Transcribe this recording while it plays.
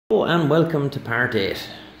Hello and welcome to part 8.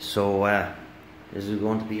 So this is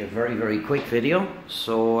going to be a very quick video.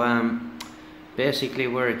 So basically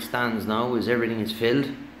where it stands now is everything is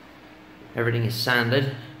filled, everything is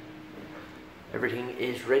sanded, everything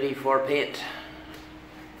is ready for paint.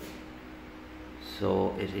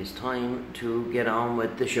 So it is time to get on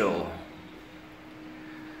with the show.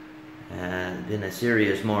 Been a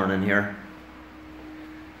serious morning here.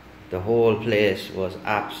 The whole place was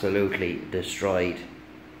absolutely destroyed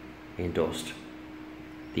in dust.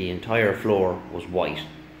 The entire floor was white,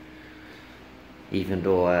 even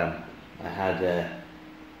though I had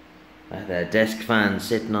a desk fan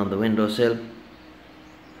sitting on the windowsill.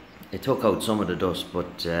 It took out some of the dust,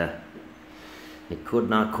 but it could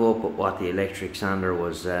not cope with what the electric sander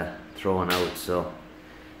was throwing out. So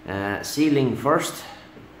sealing first,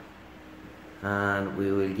 and we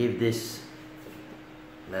will give this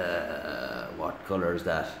what colour is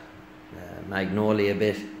that? Magnolia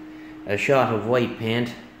bit. A shot of white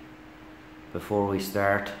paint before we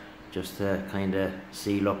start, just to kind of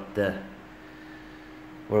seal up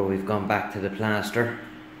where we've gone back to the plaster.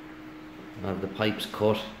 I have the pipes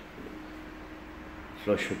cut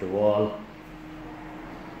flush with the wall.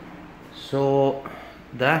 So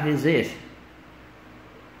that is it.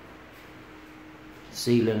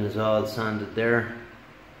 Ceiling is all sanded there,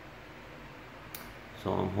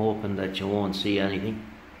 so I'm hoping that you won't see anything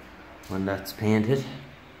when that's painted.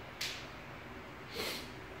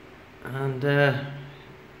 And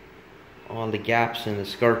all the gaps in the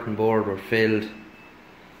skirting board were filled.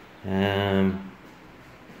 A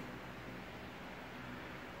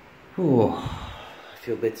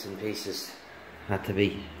few bits and pieces had to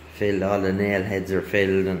be filled. All the nail heads are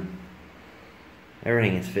filled and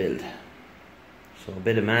everything is filled. So a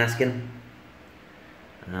bit of masking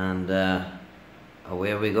and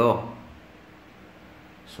away we go.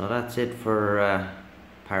 So that's it for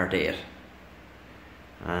part 8.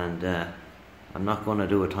 And I'm not going to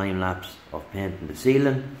do a time lapse of painting the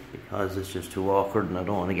ceiling because it's just too awkward and I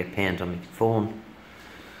don't want to get paint on my phone.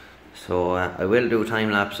 So I will do a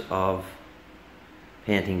time lapse of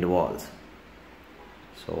painting the walls.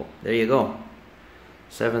 So there you go.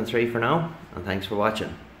 7-3 for now, and thanks for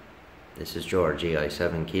watching. This is George, EI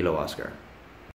 7 Kilo Oscar.